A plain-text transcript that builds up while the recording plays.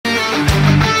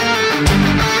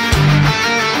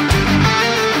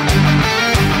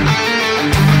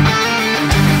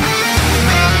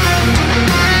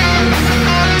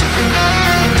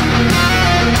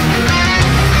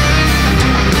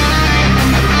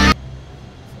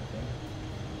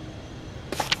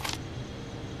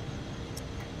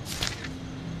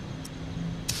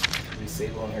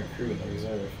crew in the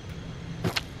reserve.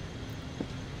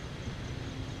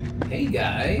 Hey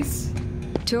guys!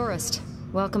 Tourist,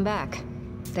 welcome back.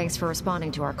 Thanks for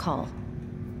responding to our call.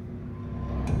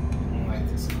 I don't like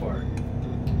this part.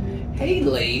 Hey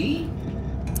lady!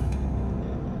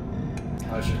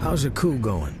 How's your coup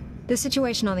going? The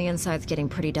situation on the inside's getting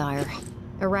pretty dire.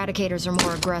 Eradicators are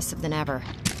more aggressive than ever.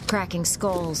 Cracking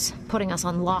skulls, putting us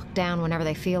on lockdown whenever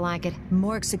they feel like it.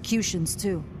 More executions,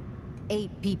 too.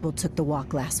 8 people took the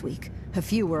walk last week. A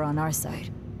few were on our side.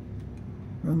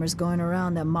 Rumors going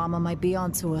around that Mama might be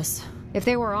onto us. If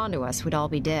they were onto us, we'd all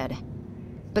be dead.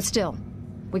 But still,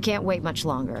 we can't wait much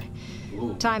longer.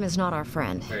 Ooh. Time is not our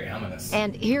friend. Very ominous.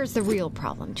 And here's the real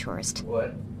problem, tourist.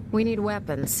 What? We need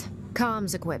weapons,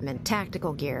 comms equipment,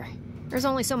 tactical gear. There's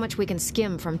only so much we can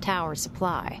skim from Tower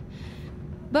Supply.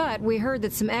 But we heard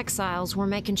that some exiles were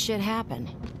making shit happen.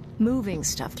 Moving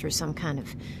stuff through some kind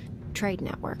of trade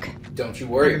network. Don't you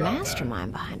worry the about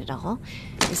mastermind behind it all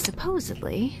is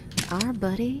supposedly our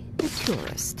buddy, the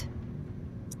tourist.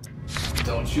 that.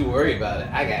 Don't you worry about it.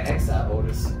 I got exile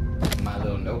orders in my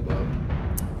little notebook.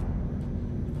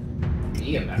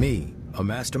 Yeah, Me? A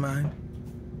mastermind?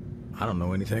 I don't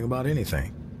know anything about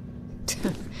anything.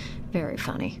 Very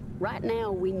funny. Right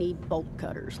now, we need bolt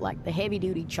cutters, like the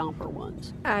heavy-duty chomper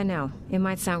ones. I know, it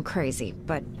might sound crazy,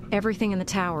 but everything in the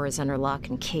tower is under lock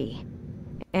and key.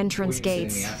 Entrance What are you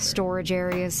gates, sending me after? storage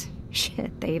areas.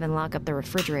 Shit, they even lock up the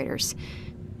refrigerators.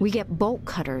 We get bolt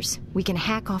cutters. We can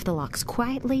hack off the locks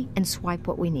quietly and swipe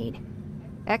what we need.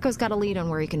 Echo's got a lead on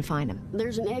where you can find him.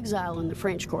 There's an exile in the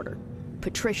French Quarter,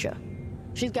 Patricia.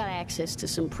 She's got access to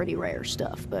some pretty rare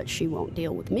stuff, but she won't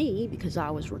deal with me because I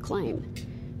was reclaimed.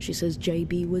 She says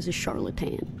JB was a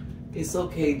charlatan. It's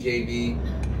okay, JB.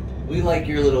 We like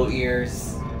your little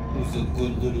ears. Who's a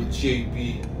good little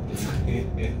JB?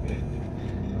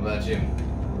 What about you?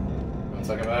 Want to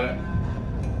talk about it?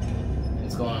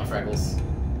 What's going on, Freckles?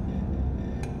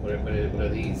 What are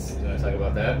these? Do you want to talk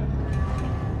about that?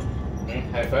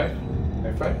 High five?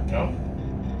 High five? No?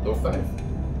 Low five?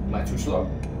 Am I too slow?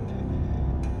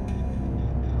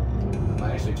 Am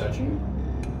I actually touching you?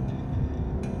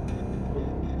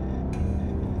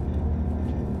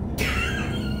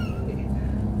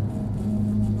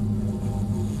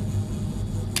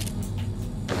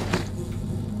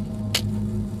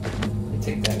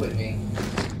 Take that with me.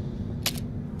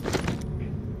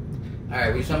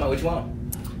 Alright, we talking about which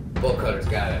one? Bolt cutters,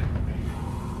 got it.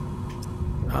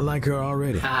 I like her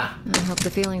already. Ha! I hope the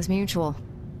feeling's mutual.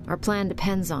 Our plan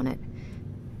depends on it.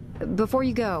 Before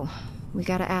you go, we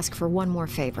gotta ask for one more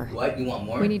favor. What? You want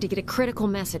more? We need to get a critical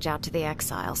message out to the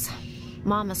exiles.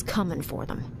 Mama's coming for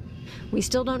them. We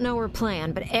still don't know her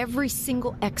plan, but every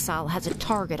single exile has a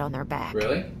target on their back.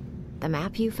 Really? The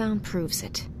map you found proves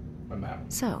it. What map?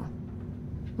 So,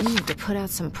 we need to put out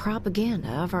some propaganda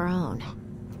of our own.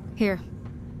 Here,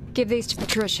 give these to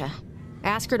Patricia.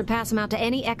 Ask her to pass them out to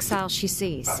any exile she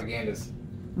sees. Propagandas.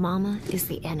 Mama is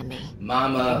the enemy.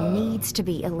 Mama. It needs to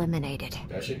be eliminated.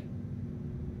 Does she?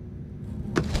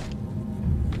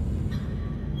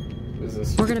 What is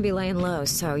this? We're gonna be laying low,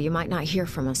 so you might not hear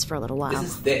from us for a little while. This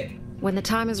is thick. When the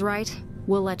time is right,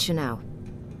 we'll let you know.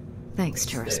 Thanks,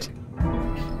 tourist. Thick.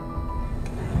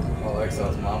 While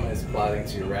Exile's mama is plotting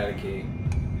to eradicate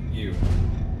you.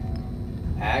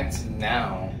 Act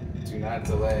now. Do not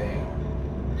delay.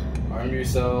 Arm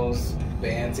yourselves.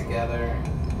 Band together.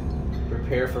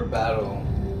 Prepare for battle.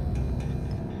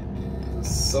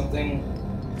 Something.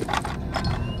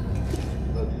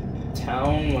 The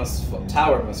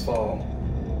tower must fall.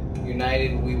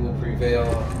 United we will prevail.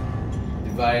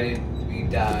 Divided we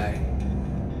die.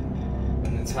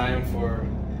 When the time for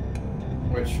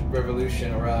which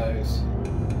revolution arrives,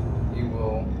 you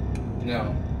will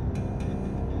know.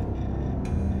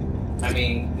 I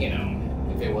mean, you know,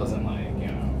 if it wasn't like, you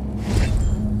know.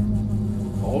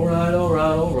 Alright,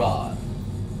 alright, alright.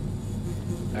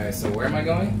 Alright, so where am I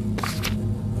going?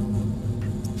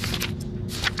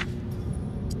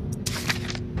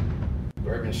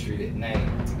 Bourbon Street at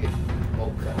night to get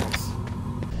bolt cutters.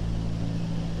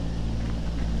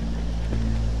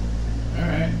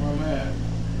 Alright, where am I at?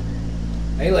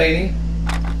 Hey lady.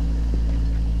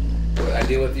 What, I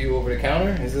deal with you over the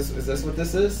counter? Is this what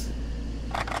this is?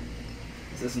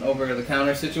 Is this an over the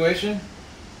counter situation?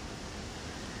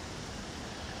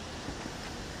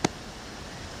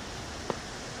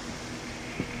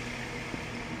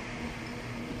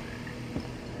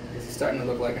 This is starting to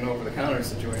look like an over the counter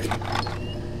situation. I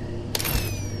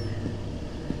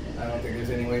don't think there's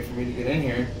any way for me to get in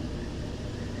here.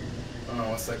 Oh,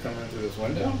 what's that coming in through this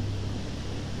window?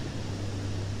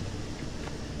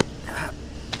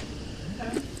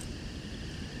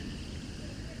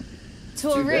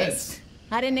 tourist.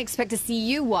 I didn't expect to see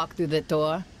you walk through the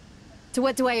door. To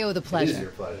what do I owe the It is pleasure?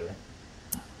 your pleasure.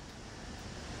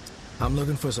 I'm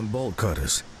looking for some bolt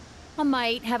cutters. I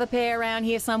might have a pair around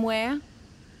here somewhere.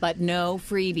 But no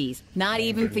freebies. Not And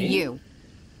even for for me? you.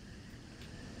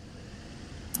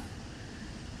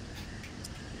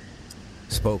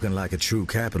 Spoken like a true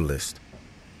capitalist.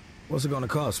 What's it gonna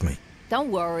cost me?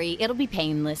 Don't worry, it'll be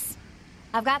painless.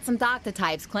 I've got some doctor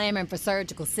types clamoring for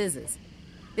surgical scissors.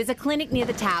 There's a clinic near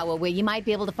the tower where you might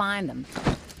be able to find them.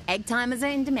 Egg timers are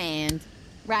in demand.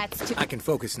 Rats too. I can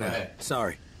focus now. Okay.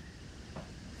 Sorry.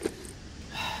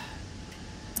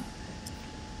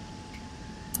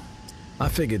 I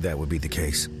figured that would be the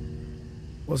case.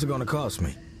 What's it gonna cost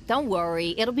me? Don't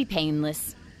worry, it'll be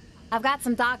painless. I've got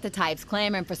some doctor types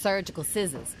clamoring for surgical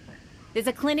scissors. There's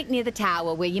a clinic near the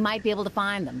tower where you might be able to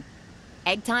find them.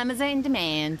 Egg timers are in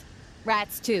demand.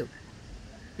 Rats too.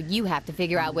 But you have to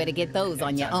figure out where to get those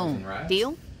on your Egg timers own. and rats?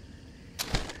 Deal?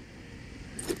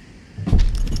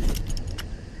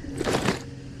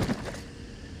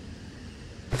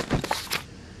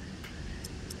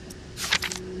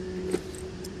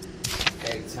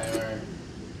 Egg timer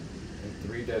and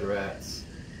 3 dead rats.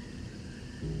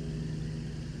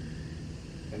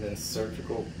 And then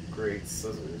surgical grade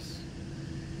scissors.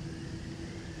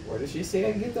 Where did she say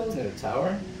I can get those? In the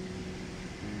tower?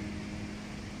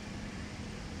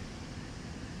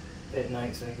 At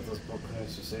night, so I can get those bolt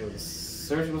cutters. She said the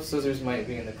surgical scissors might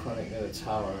be in the clinic near the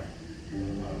tower.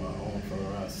 I'm on my own for the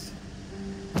rest.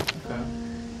 Okay.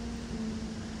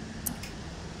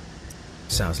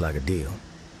 Sounds like a deal.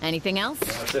 Anything else? Like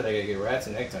I said, I gotta get rats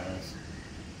and egg timers.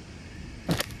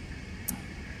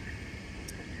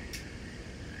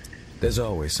 There's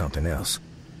always something else.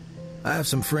 I have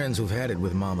some friends who've had it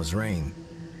with Mama's Rain.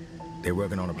 They're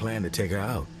working on a plan to take her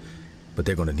out, but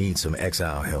they're gonna need some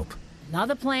exile help.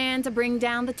 Another plan to bring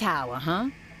down the tower, huh?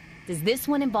 Does this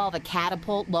one involve a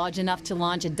catapult large enough to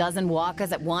launch a dozen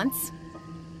walkers at once?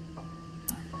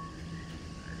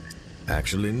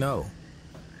 Actually, no.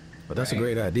 But that's a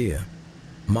great idea.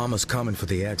 Mama's coming for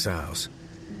the exiles.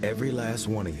 Every last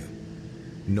one of you.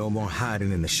 No more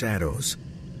hiding in the shadows.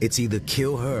 It's either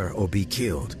kill her or be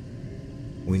killed.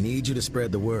 We need you to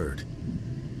spread the word.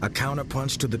 A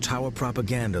counterpunch to the tower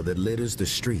propaganda that litters the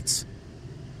streets.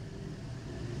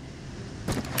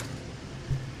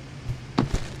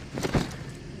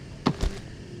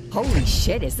 Holy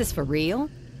shit, is this for real?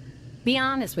 Be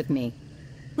honest with me.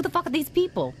 Who the fuck are these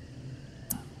people?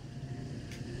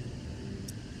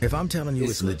 If I'm telling you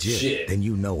It's it's legit, legit. then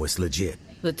you know it's legit.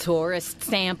 The tourist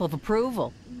stamp of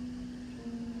approval.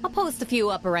 I'll post a few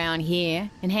up around here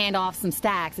and hand off some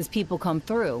stacks as people come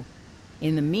through.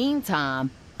 In the meantime,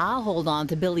 I'll hold on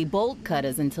to Billy Bolt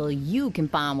Cutters until you can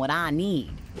find what I need.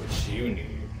 What you need?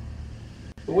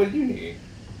 But what do you need?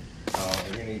 Oh,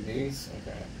 you need these?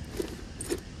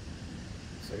 Okay.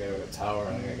 So I gotta go to the tower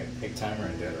and I gotta get a pig timer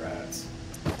and dead rats.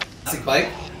 Classic bike?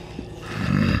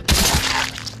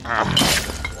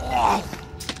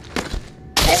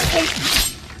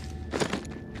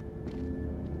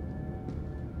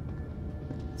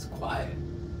 It's quiet.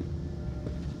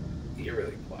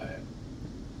 Eerily quiet.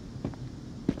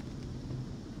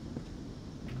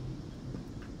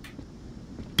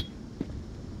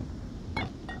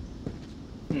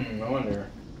 I wonder.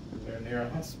 They're near a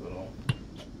hospital.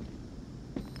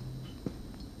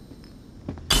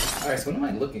 Alright, so what am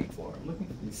I looking for? I'm looking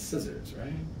for these scissors,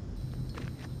 right?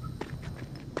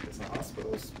 Because the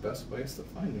hospital is the best place to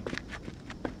find them.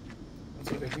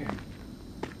 What's over here?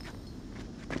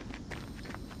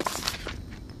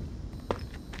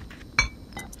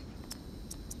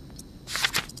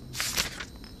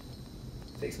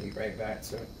 Takes me right back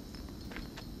to it.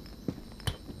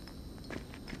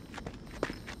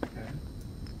 Okay.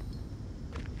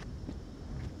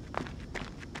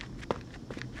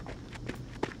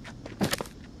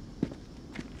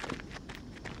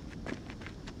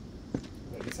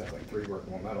 I guess that's like 3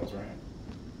 workable metals, right?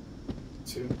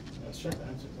 2. Let's check the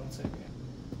answers. 1 second.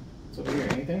 So over here,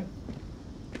 anything?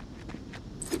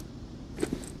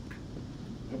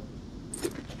 Nope.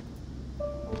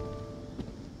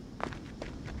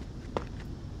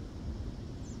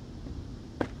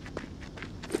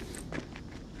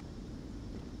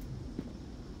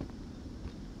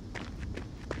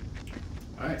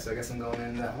 Alright, so I guess I'm going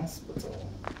in the hospital.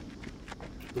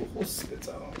 The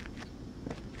hospital.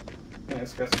 Yeah,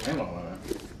 it's got some ammo on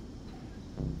it.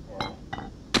 Or, I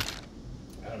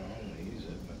don't know, I'm gonna use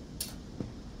it,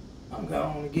 but I'm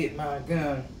going to get my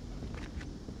gun.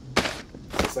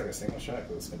 It's like a single shot,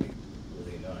 but it's gonna be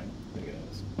really annoying. Look at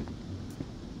this.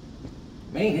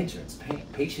 Main entrance,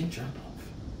 patient drop off.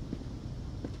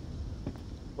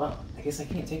 Wow, I guess I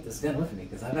can't take this gun with me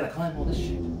because I gotta climb all this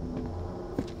shit.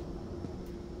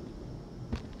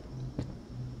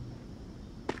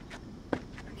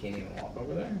 I can't even walk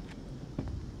over there.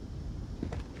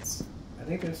 I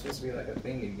think there's supposed to be like a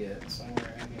thing you get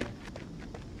somewhere in here.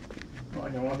 Oh,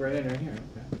 I can walk right in right here.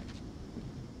 Okay.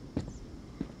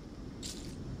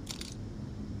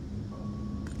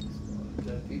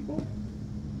 Dead people?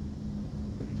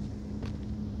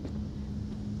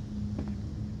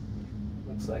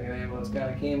 Looks like an ambulance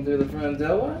kind of came through the front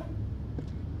door.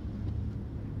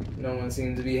 No one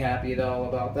seemed to be happy at all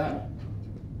about that.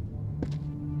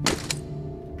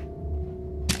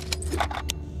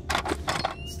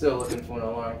 Still looking for an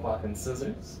alarm clock and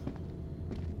scissors.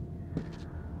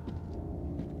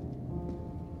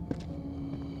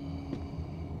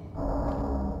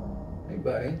 Hey,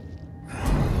 buddy.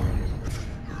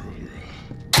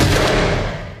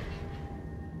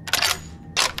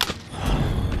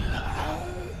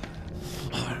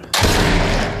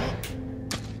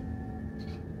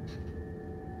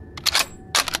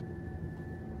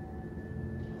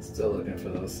 Still looking for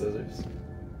those scissors.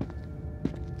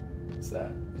 What's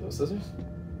that? Those scissors?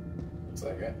 Looks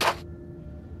like it.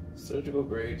 Surgical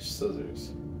grade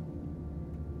scissors.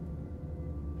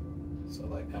 So,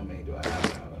 like, how many do I have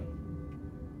now then?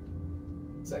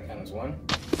 Does that count as one?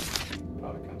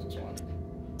 Probably counts as one.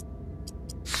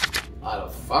 Out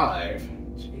of 5?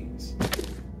 Jeez.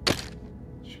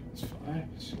 It's 5?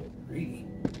 It's so greedy.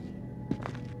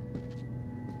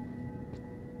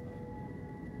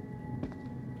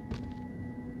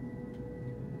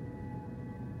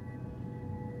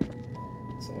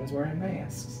 Someone's wearing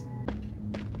masks.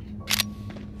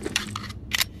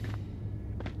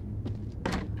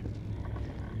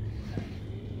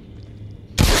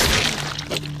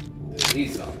 The Z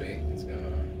zombie is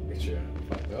gonna get you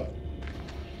fucked up.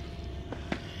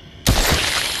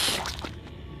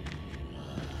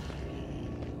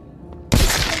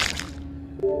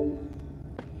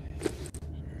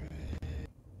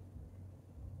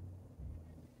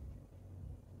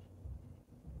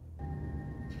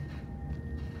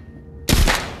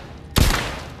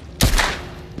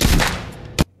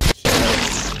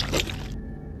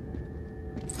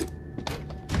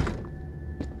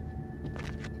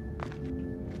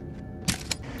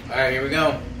 Alright, here we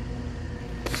go.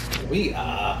 We're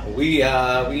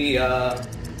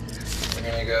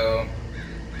gonna go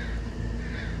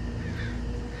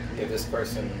give this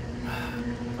person,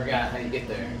 I forgot how you get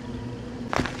there.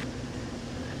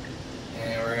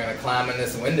 And we're gonna climb in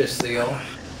this window sill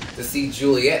to see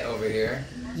Juliet over here.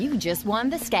 You just won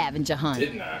the scavenger hunt.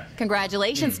 Didn't I?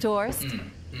 Congratulations, tourist.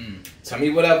 Tell me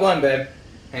what I won, babe.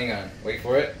 Hang on, wait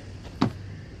for it.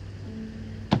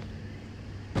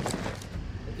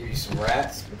 Give you some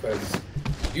rats because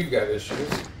you've got issues.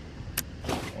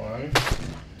 1,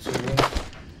 2,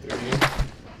 3,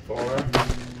 4.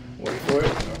 Wait for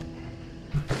it. No.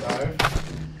 5.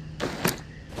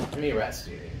 How many rats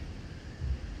do you need?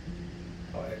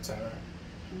 Oh, I had 10.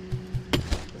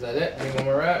 Is that it? Need one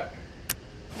more rat?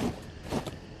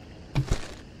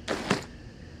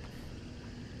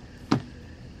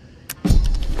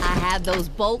 I have those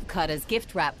bolt cutters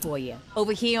gift wrap for you.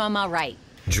 Over here on my right.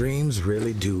 Dreams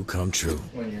really do come true.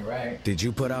 When you're right. Did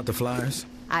you put out the flyers?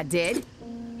 I did.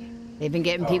 They've been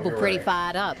getting people pretty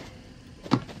fired up.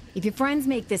 If your friends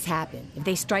make this happen, if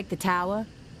they strike the tower,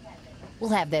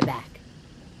 we'll have their back.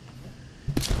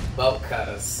 Bolt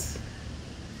cutters.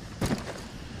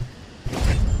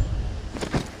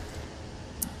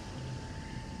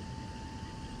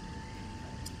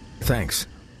 Thanks.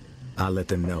 I'll let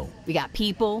them know. We got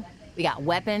people, we got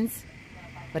weapons,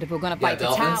 but if we're gonna fight the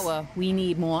tower, we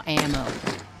need more ammo.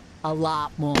 A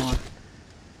lot more.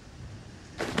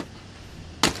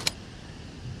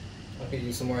 I could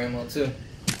use some more ammo too.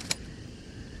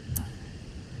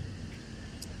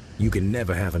 You can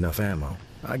never have enough ammo.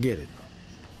 I get it.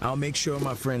 I'll make sure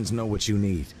my friends know what you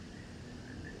need.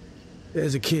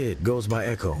 There's a kid, goes by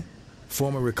Echo,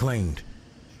 former reclaimed.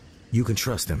 You can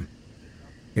trust him.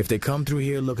 If they come through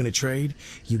here looking to trade,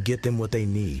 you get them what they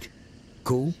need.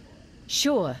 Cool?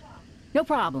 Sure. No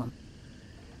problem.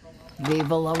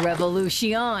 Viva la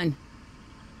revolution.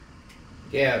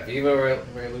 Yeah, Viva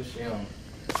Revolution.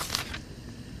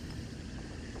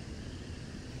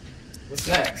 What's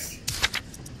next?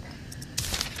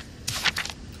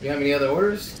 You have any other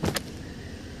orders?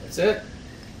 That's it?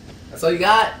 That's all you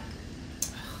got?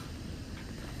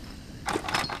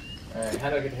 Alright, how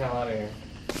do I get the hell out of here?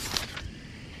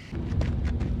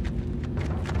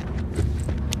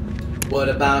 What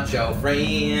about your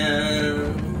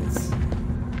friends?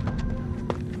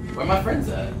 Where are my friends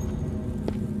at?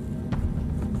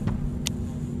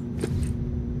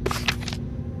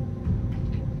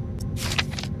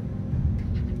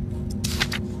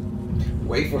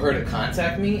 Wait for her to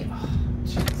contact me? Oh,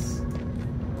 jeez.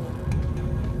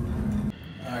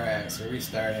 Alright, so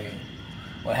restarting.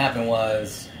 What happened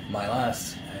was, I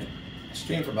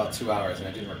streamed for about 2 hours and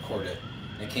I didn't record it.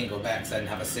 And I can't go back because I didn't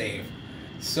have a save.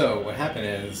 So, what happened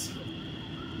is,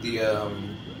 the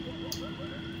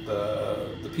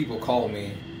people called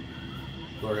me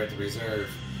who are at the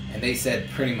reserve, and they said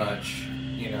pretty much,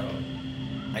 you know,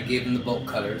 I gave them the bolt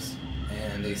cutters,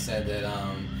 and they said that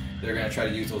they're going to try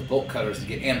to use those bolt cutters to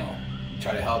get ammo,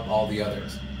 try to help all the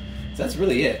others. So that's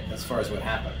really it as far as what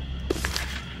happened.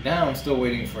 Now I'm still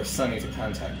waiting for Sunny to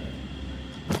contact me.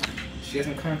 She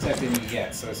hasn't contacted me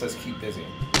yet, so it says keep busy.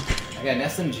 I got an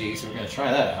SMG, so we're going to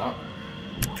try that out.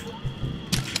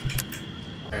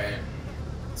 Alright.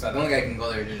 So I don't think I can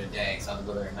go there during the day, so I'll have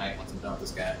to go there at night once I'm done with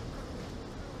this guy.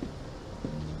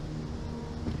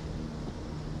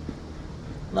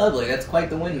 Lovely, that's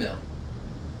quite the windmill.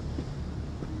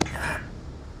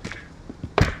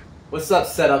 What's up,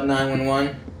 Setup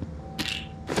 911?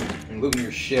 I'm looting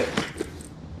your ship.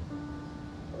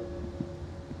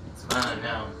 It's mine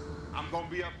now. I'm gonna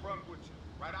be upfront with you,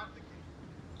 right out the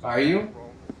gate. Are you?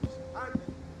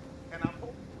 And I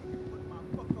hope you can put my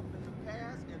fuck up in the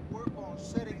past and work on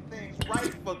setting things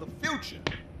right for the future.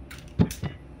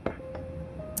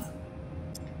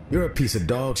 You're a piece of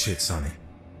dog shit, Sonny.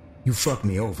 You fucked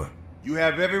me over. You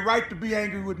have every right to be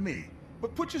angry with me,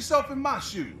 but put yourself in my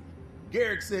shoes.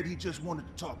 Garrick said he just wanted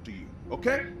to talk to you,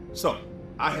 okay? So,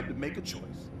 I had to make a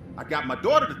choice. I got my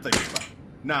daughter to think about.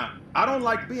 Now, I don't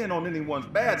like being on anyone's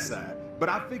bad side, but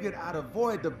I figured I'd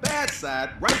avoid the bad side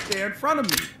right there in front of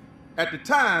me. At the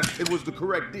time, it was the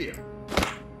correct deal.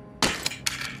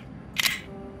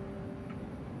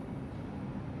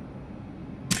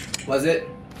 Was it?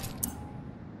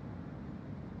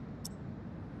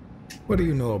 What do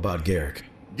you know about Garrick?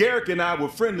 Garrick and I were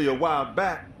friendly a while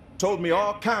back. Told me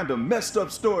all kind of messed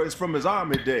up stories from his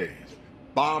army days.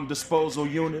 Bomb disposal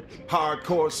unit,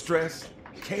 hardcore stress.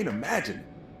 Can't imagine it.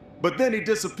 But then he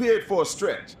disappeared for a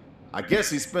stretch. I guess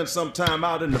he spent some time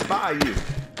out in the bayou.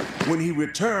 When he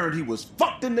returned, he was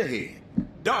fucked in the head.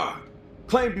 Dark.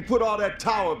 Claimed he put all that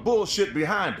tower bullshit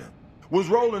behind him. Was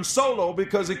rolling solo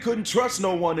because he couldn't trust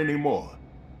no one anymore.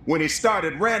 When he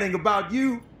started ranting about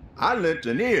you, I lent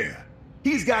an ear.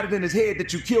 He's got it in his head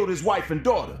that you killed his wife and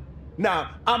daughter.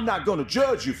 Now, I'm not gonna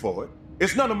judge you for it.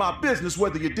 It's none of my business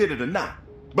whether you did it or not.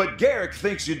 But Garrick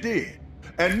thinks you did.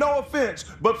 And no offense,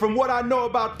 but from what I know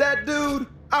about that dude,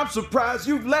 I'm surprised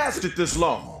you've lasted this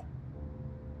long.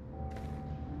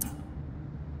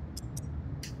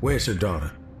 Where's your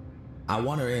daughter? I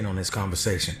want her in on this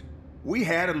conversation. We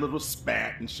had a little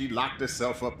spat and she locked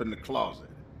herself up in the closet.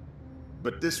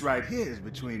 But this right here is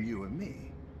between you and me.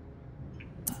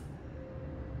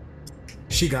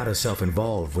 She got herself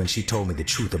involved when she told me the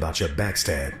truth about your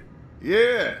backstab.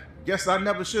 Yeah, guess I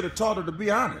never should have taught her to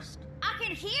be honest. I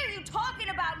can hear you talking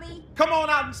about me. Come on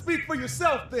out and speak for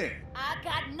yourself then. I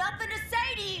got nothing to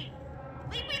say to you.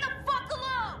 Leave me the fuck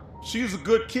alone. She's a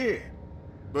good kid,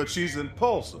 but she's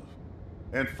impulsive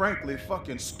and frankly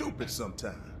fucking stupid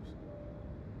sometimes.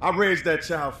 I raised that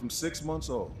child from 6 months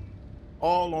old,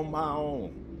 all on my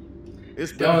own.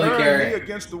 It's been her and me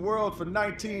against the world for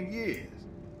 19 years.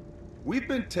 We've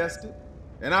been tested,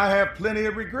 and I have plenty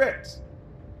of regrets.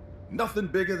 Nothing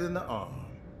bigger than the arm.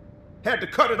 Had to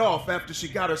cut it off after she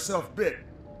got herself bit.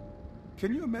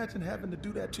 Can you imagine having to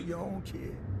do that to your own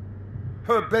kid?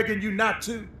 Her begging you not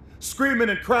to, screaming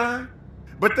and crying,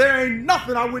 but there ain't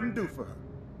nothing I wouldn't do for her.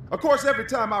 Of course, every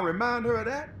time I remind her of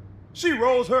that, she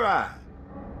rolls her eye.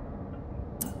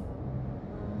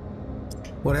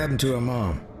 What happened to her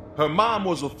mom? Her mom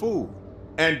was a fool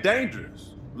and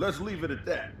dangerous. Let's leave it at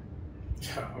that.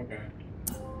 Okay.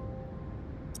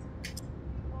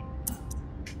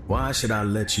 Why should I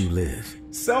let you live?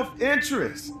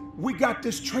 Self-interest. We got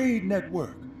this trade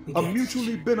network, a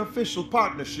mutually beneficial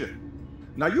partnership.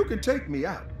 Now you can take me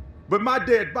out, but my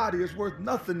dead body is worth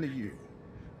nothing to you.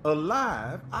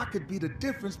 Alive, I could be the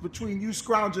difference between you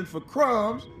scrounging for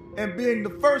crumbs and being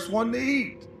the first one to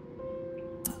eat.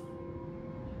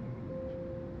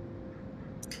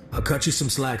 I'll cut you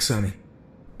some slack, Sonny.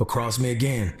 But cross me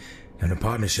again, and the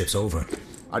partnership's over.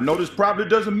 I know this probably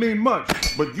doesn't mean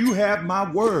much, but you have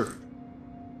my word.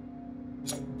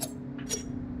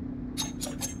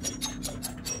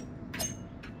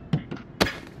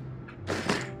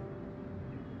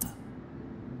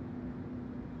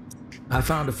 I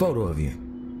found a photo of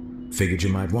you. Figured you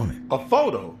might want it. A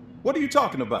photo? What are you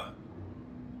talking about?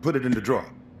 Put it in the drawer.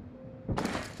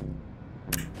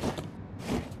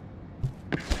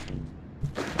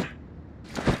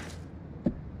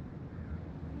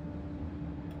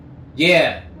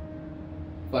 Yeah.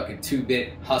 Fucking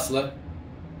 2-bit hustler.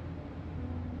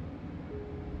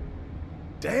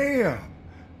 Damn.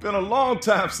 Been a long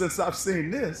time since I've seen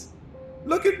this.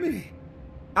 Look at me.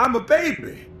 I'm a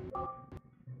baby.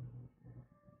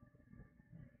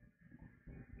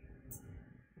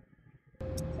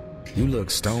 You look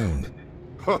stoned.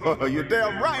 You're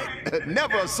damn right.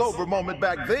 Never a sober moment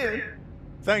back then.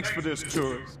 Thanks for this,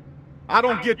 tourist. I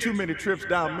don't get too many trips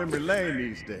down memory lane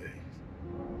these days.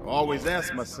 I always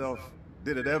ask myself,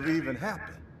 did it ever even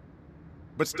happen?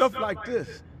 But stuff like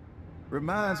this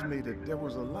reminds me that there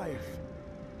was a life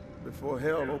before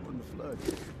hell opened the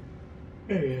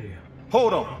floodgates.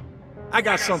 Hold on. I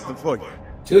got something for you.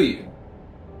 To you.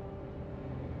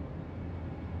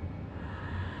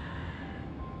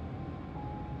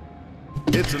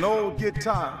 It's an old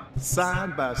guitar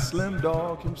signed by Slim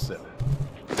Dog himself.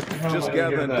 Just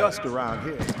gathering dust around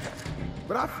here.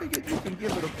 But I figured you can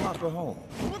give it a proper home.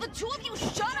 Will the two of you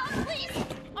shut up, please?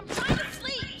 I'm trying to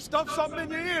sleep. Stuff something in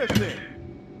your ears then.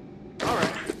 All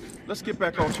right, let's get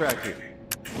back on track here.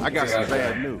 I got some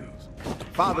bad news.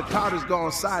 Father Carter's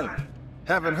gone silent.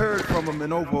 Haven't heard from him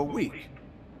in over a week.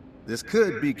 This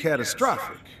could be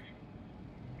catastrophic.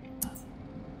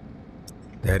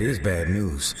 That is bad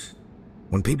news.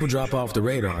 When people drop off the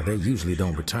radar, they usually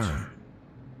don't return.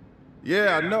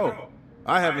 Yeah, I know.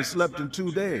 I haven't slept in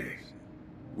 2 days.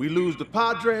 We lose the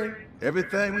Padre,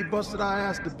 everything we busted our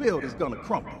ass to build is gonna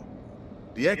crumble.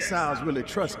 The exiles really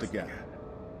trust the guy.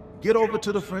 Get over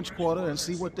to the French Quarter and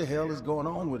see what the hell is going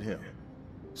on with him.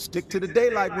 Stick to the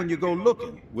daylight when you go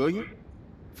looking, will you?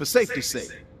 For safety's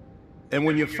sake. And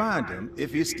when you find him,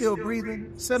 if he's still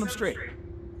breathing, set him straight.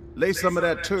 Lay some of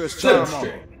that tourist charm on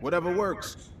him, whatever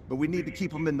works, but we need to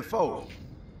keep him in the fold.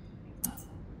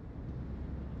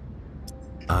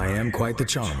 I am quite the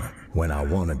charmer when I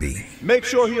want to be. Make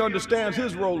sure he understands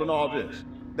his role in all this.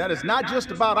 That it's not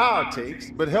just about our takes,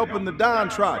 but helping the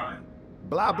downtrodden.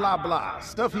 Blah, blah, blah.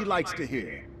 Stuff he likes to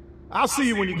hear. I'll see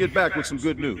you when you get back with some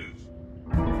good news.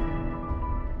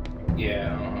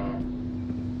 Yeah.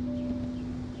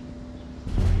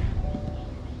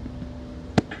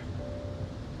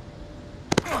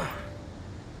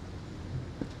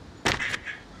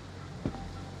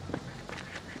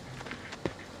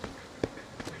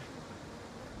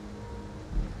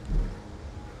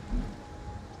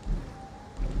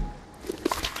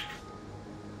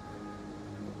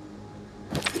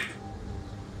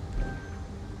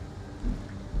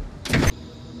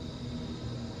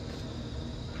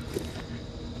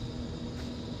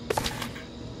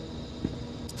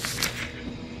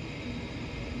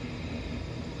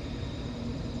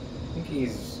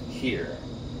 He's here.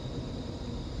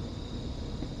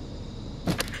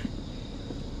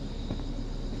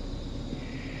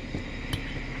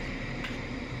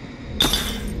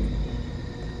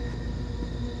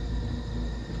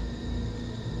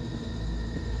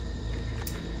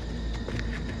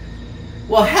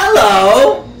 Well,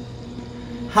 hello!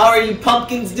 How are you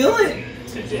pumpkins doing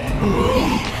today?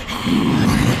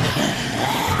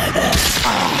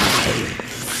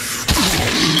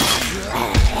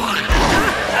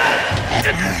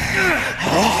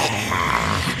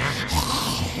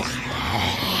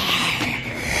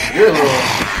 You're a little...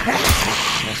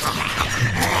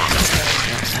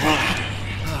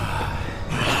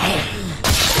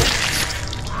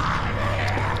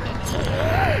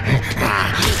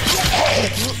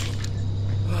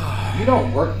 You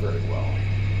don't work very well.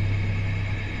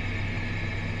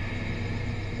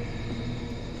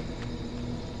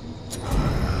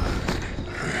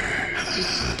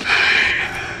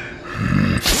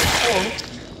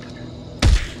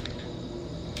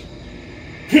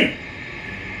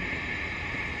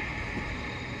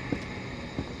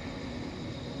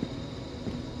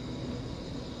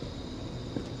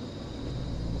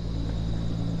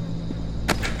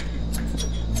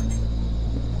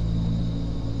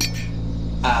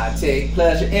 I take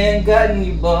pleasure in guiding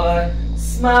you, boy.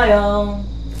 Smile.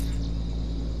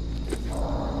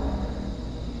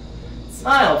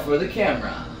 Smile for the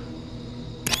camera.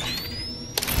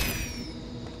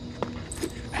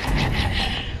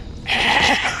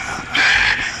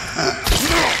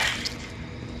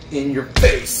 In your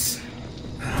face.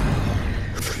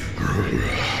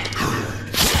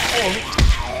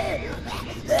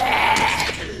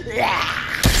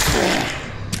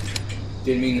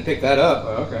 Didn't mean to pick that up.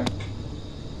 Oh, okay.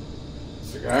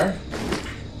 Cigar?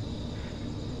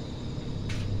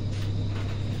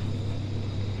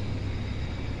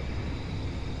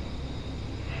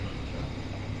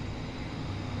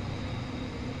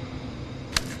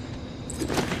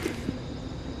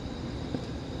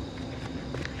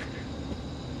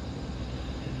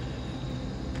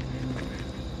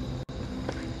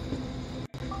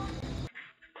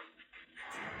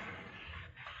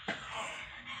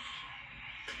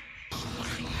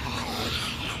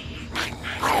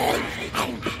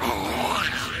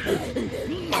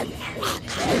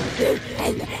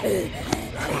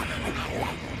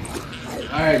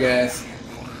 Alright, guys.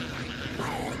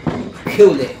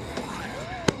 Killed it.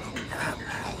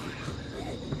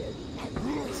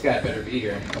 This guy better be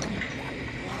here.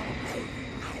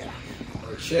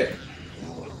 Or chick.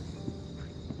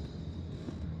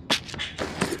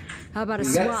 How about a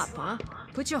Yes. swap, huh?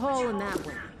 Put your hole in that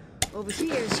one. Over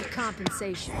here's your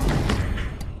compensation.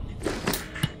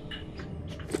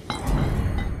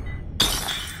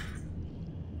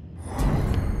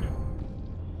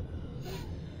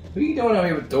 What are you doing out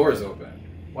here with doors open?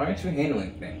 Why aren't you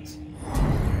handling things?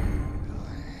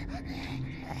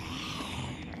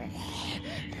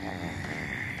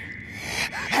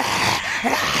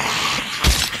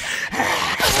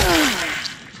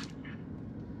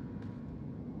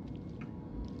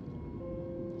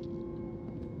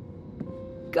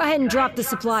 Go ahead and drop the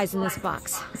supplies in this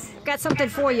box. Got something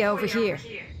for you over here.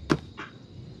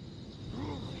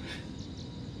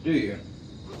 Do you?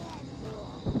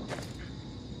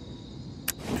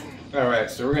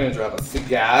 Alright, so we're gonna drop a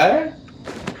cigar.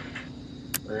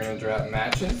 We're gonna drop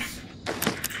matches.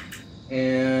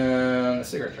 And a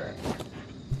cigarette tray.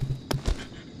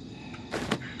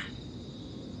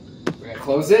 We're gonna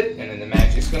close it, and then the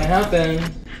magic's gonna happen.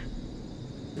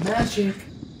 Magic.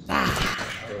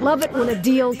 Love it when a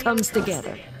deal comes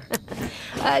together.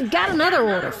 Got another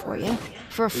order for you.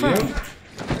 For a friend.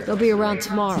 They'll be around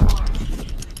tomorrow.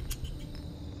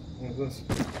 What's this?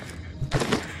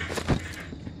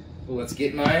 Well, let's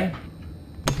get my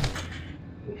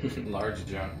large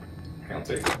junk. I'll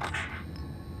take it.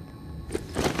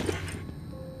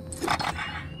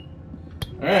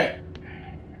 Alright.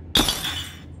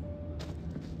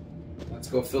 Let's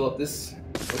go fill up this.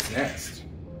 What's next?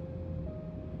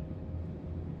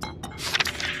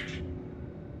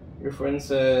 Your friend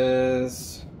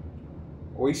says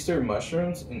oyster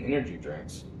mushrooms and energy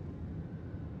drinks.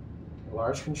 A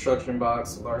large construction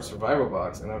box, a large survival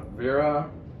box, and a Vera.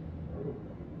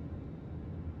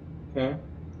 Okay,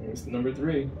 here's number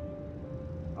 3.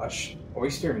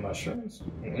 Oyster mushrooms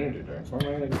and energy drinks. Where am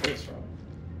I gonna get this from?